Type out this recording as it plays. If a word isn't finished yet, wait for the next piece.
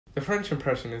The French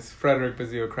Impressionist Frédéric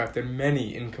Bazille crafted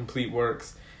many incomplete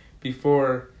works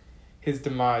before his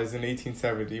demise in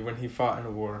 1870 when he fought in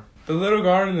a war. The Little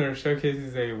Gardener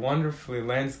showcases a wonderfully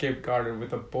landscaped garden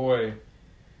with a boy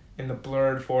in the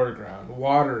blurred foreground,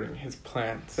 watering his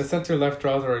plants. The center left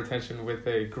draws our attention with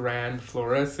a grand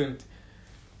fluorescent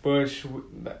bush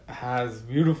that has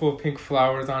beautiful pink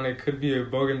flowers on it. Could be a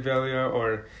bougainvillea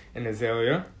or an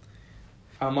azalea.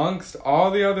 Amongst all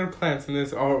the other plants in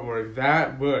this artwork,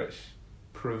 that bush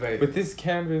prevailed. With this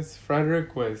canvas,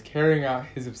 Frederick was carrying out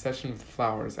his obsession with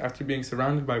flowers after being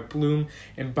surrounded by bloom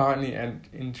and botany and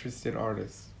interested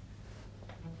artists.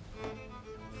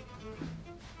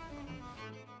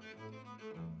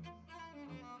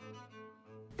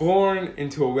 Born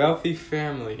into a wealthy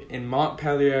family in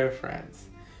Montpellier, France,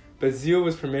 Bazille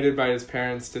was permitted by his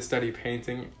parents to study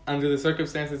painting under the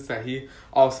circumstances that he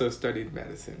also studied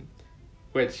medicine,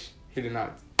 which he did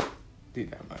not do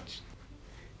that much.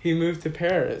 He moved to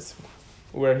Paris,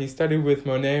 where he studied with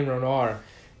Monet and Renoir,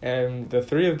 and the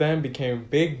three of them became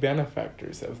big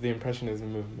benefactors of the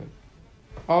Impressionism movement.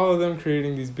 All of them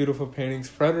creating these beautiful paintings,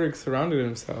 Frederick surrounded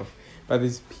himself by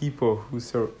these people who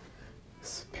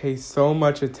pay so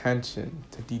much attention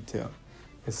to detail,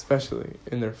 especially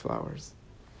in their flowers.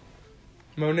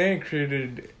 Monet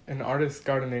created an artist's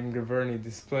garden named Giverny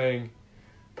displaying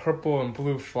purple and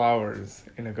blue flowers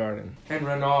in a garden. And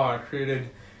Renoir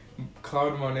created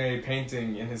Claude Monet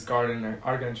painting in his garden at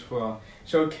Argantuil,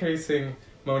 showcasing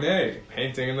Monet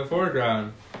painting in the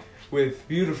foreground with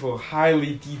beautiful,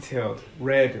 highly detailed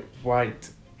red,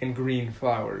 white, and green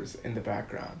flowers in the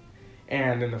background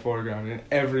and in the foreground and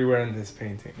everywhere in this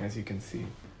painting, as you can see.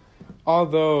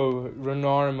 Although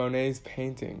Renoir and Monet's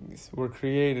paintings were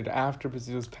created after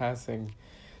Bazille's passing,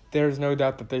 there is no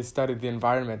doubt that they studied the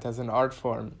environment as an art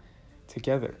form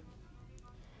together.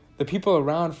 The people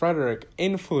around Frederick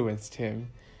influenced him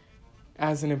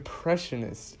as an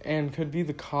impressionist and could be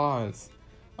the cause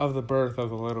of the birth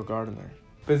of the Little Gardener.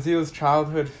 Bazille's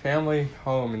childhood family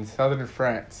home in southern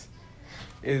France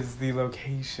is the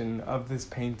location of this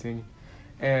painting,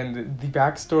 and the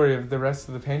backstory of the rest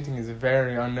of the painting is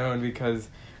very unknown because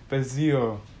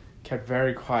Bazille kept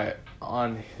very quiet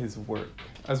on his work.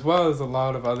 As well as a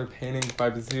lot of other paintings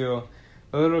by Bazille,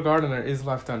 the Little Gardener is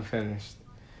left unfinished.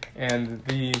 And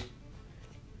the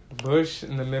bush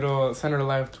in the middle, center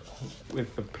left,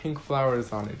 with the pink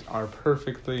flowers on it are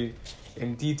perfectly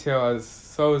in detail, as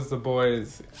so is the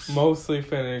boys, mostly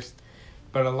finished,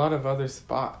 but a lot of other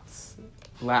spots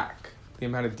lack the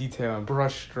amount of detail and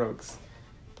brush strokes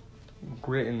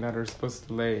written that are supposed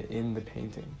to lay in the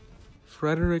painting.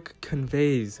 Frederick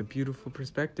conveys a beautiful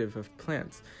perspective of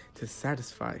plants to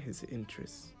satisfy his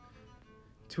interests.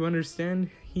 To understand,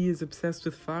 he is obsessed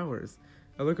with flowers.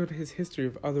 A look at his history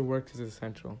of other works is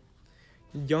essential.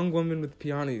 Young Woman with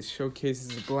Peonies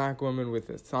showcases a black woman with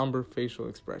a somber facial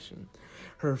expression.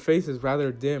 Her face is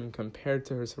rather dim compared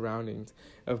to her surroundings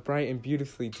of bright and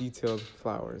beautifully detailed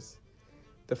flowers.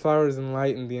 The flowers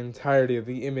enlighten the entirety of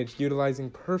the image, utilizing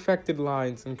perfected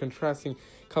lines and contrasting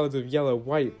colors of yellow,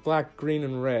 white, black, green,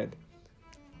 and red.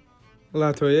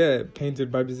 La Toilette, painted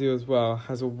by Bazille as well,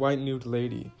 has a white nude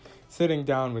lady sitting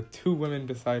down with two women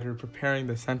beside her, preparing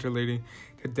the center lady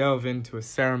to delve into a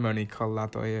ceremony called La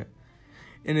Toilette.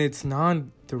 In its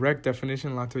non-direct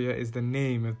definition, La Toilette is the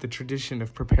name of the tradition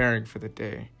of preparing for the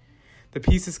day. The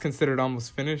piece is considered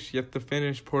almost finished, yet the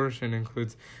finished portion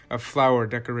includes a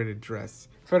flower-decorated dress.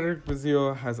 Frederic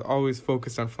Bazille has always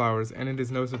focused on flowers, and it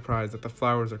is no surprise that the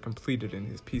flowers are completed in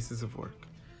his pieces of work.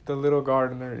 The Little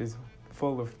Gardener is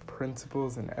full of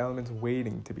principles and elements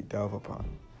waiting to be delved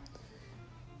upon.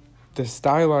 The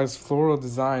stylized floral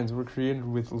designs were created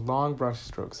with long brush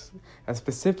strokes at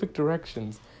specific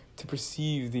directions to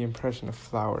perceive the impression of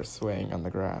flowers swaying on the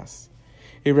grass.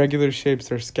 Irregular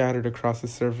shapes are scattered across the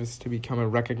surface to become a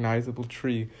recognizable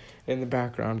tree in the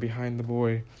background behind the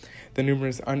boy. The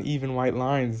numerous uneven white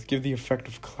lines give the effect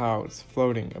of clouds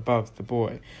floating above the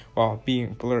boy while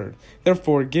being blurred,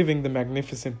 therefore giving the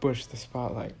magnificent bush the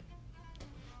spotlight.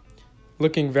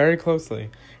 Looking very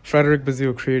closely, Frederic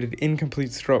Bazille created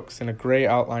incomplete strokes in a gray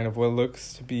outline of what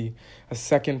looks to be a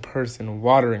second person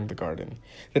watering the garden.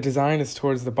 The design is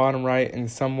towards the bottom right and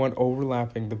somewhat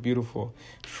overlapping the beautiful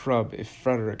shrub if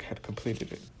Frederic had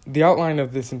completed it. The outline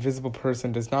of this invisible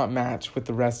person does not match with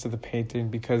the rest of the painting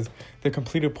because the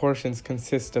completed portions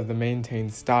consist of the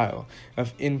maintained style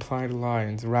of implied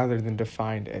lines rather than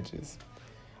defined edges.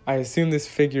 I assume this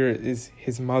figure is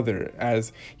his mother,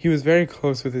 as he was very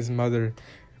close with his mother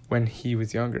when he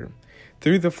was younger.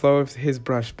 Through the flow of his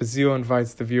brush, Bazille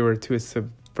invites the viewer to a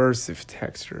subversive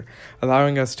texture,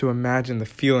 allowing us to imagine the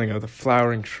feeling of the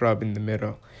flowering shrub in the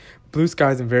middle. Blue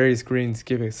skies and various greens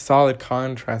give a solid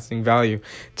contrasting value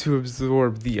to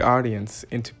absorb the audience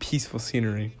into peaceful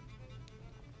scenery.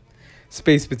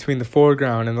 Space between the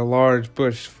foreground and the large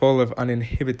bush full of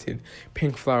uninhibited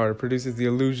pink flower produces the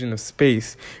illusion of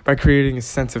space by creating a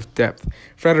sense of depth.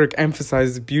 Frederick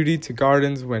emphasizes beauty to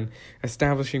gardens when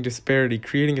establishing disparity,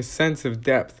 creating a sense of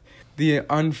depth. The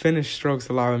unfinished strokes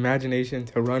allow imagination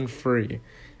to run free,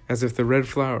 as if the red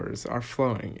flowers are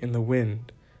flowing in the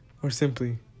wind, or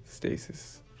simply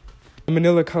stasis. The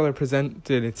manila color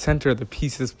presented its center of the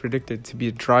piece is predicted to be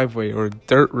a driveway or a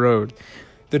dirt road.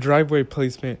 The driveway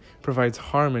placement provides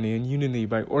harmony and unity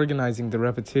by organizing the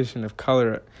repetition of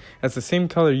color as the same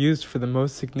color used for the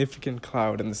most significant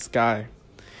cloud in the sky.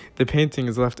 The painting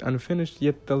is left unfinished,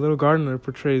 yet the little gardener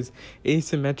portrays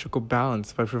asymmetrical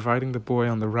balance by providing the boy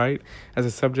on the right as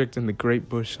a subject and the great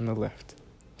bush on the left.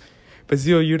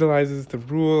 Basile utilizes the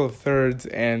rule of thirds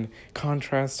and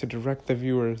contrast to direct the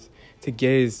viewers to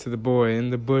gaze to the boy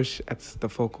and the bush as the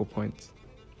focal points.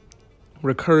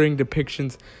 Recurring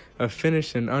depictions of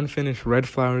finished and unfinished red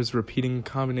flowers repeating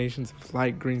combinations of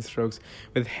light green strokes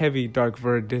with heavy dark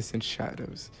verdicent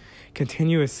shadows.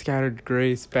 Continuous scattered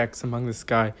gray specks among the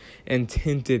sky and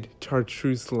tinted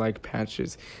chartreuse-like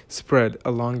patches spread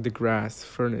along the grass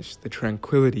furnish the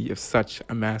tranquility of such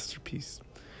a masterpiece.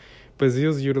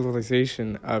 Basile's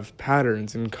utilization of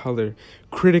patterns and color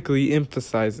critically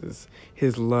emphasizes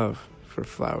his love for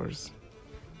flowers.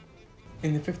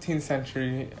 In the 15th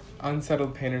century,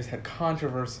 unsettled painters had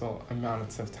controversial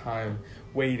amounts of time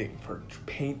waiting for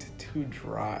paint to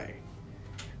dry,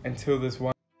 until this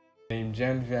one named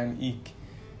Jan van Eyck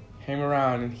came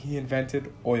around and he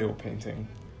invented oil painting.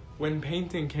 When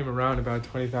painting came around about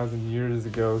 20,000 years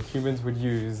ago, humans would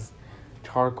use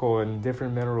charcoal and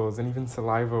different minerals and even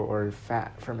saliva or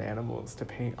fat from animals to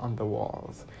paint on the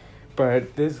walls.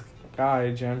 But this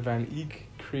guy, Jan van Eyck,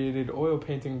 created oil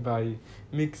painting by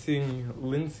mixing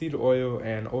linseed oil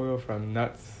and oil from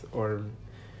nuts or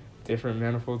different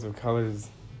manifolds of colors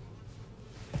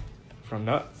from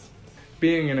nuts.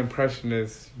 Being an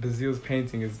impressionist, Basile's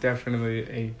painting is definitely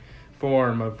a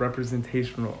form of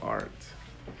representational art.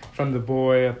 From the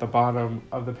boy at the bottom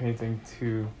of the painting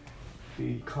to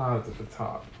the clouds at the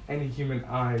top. Any human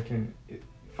eye can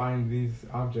find these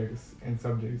objects and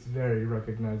subjects very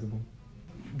recognizable.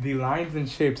 The lines and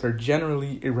shapes are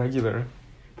generally irregular,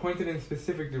 pointed in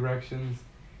specific directions,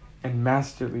 and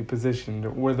masterly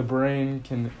positioned where the brain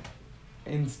can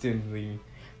instantly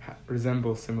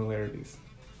resemble similarities.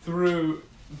 Through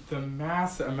the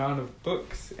mass amount of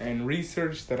books and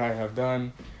research that I have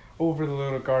done over the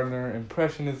Little Gardener,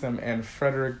 Impressionism, and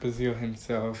Frederick Basile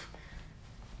himself,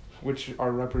 which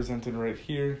are represented right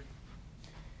here,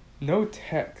 no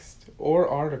text or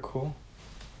article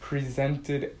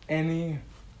presented any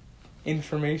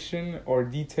information or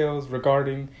details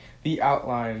regarding the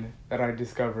outline that I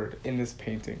discovered in this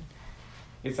painting.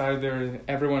 It's either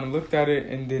everyone looked at it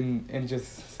and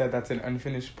just said that's an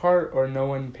unfinished part, or no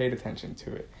one paid attention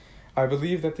to it. I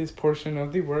believe that this portion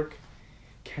of the work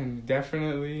can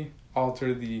definitely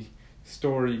alter the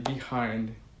story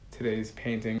behind today's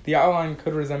painting. The outline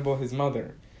could resemble his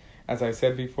mother, as I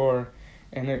said before,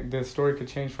 and the story could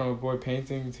change from a boy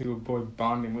painting to a boy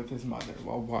bonding with his mother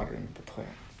while watering the plant.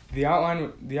 The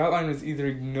outline was either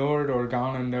ignored or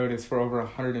gone unnoticed for over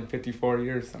 154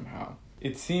 years somehow.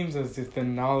 It seems as if the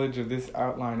knowledge of this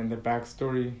outline and the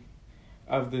backstory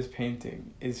of this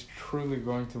painting is truly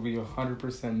going to be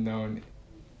 100% known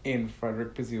in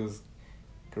Frederick Basile's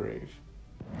grave.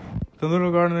 The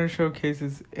Little Gardener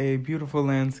showcases a beautiful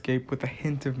landscape with a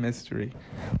hint of mystery,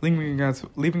 leaving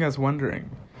us wondering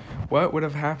what would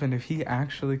have happened if he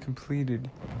actually completed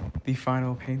the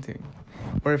final painting,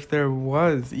 or if there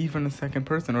was even a second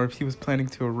person, or if he was planning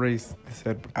to erase the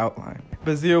said outline.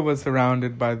 Basile was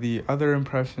surrounded by the other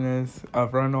impressionists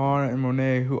of Renoir and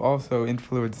Monet who also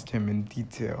influenced him in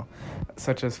detail,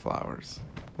 such as flowers.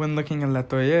 When looking at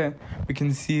Latoyer, we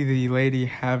can see the lady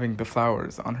having the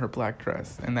flowers on her black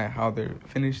dress, and that how they're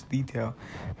finished detail,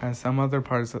 as some other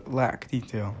parts lack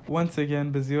detail. Once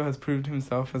again, Basile has proved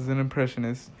himself as an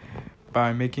impressionist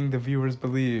by making the viewers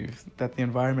believe that the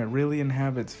environment really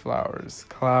inhabits flowers,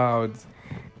 clouds,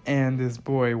 and this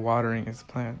boy watering his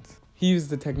plants. He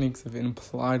used the techniques of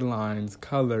implied lines,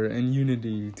 color, and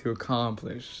unity to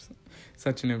accomplish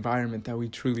such an environment that we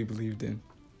truly believed in.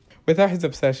 Without his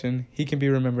obsession, he can be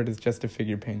remembered as just a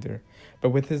figure painter,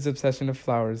 but with his obsession of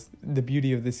flowers, the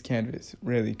beauty of this canvas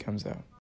really comes out.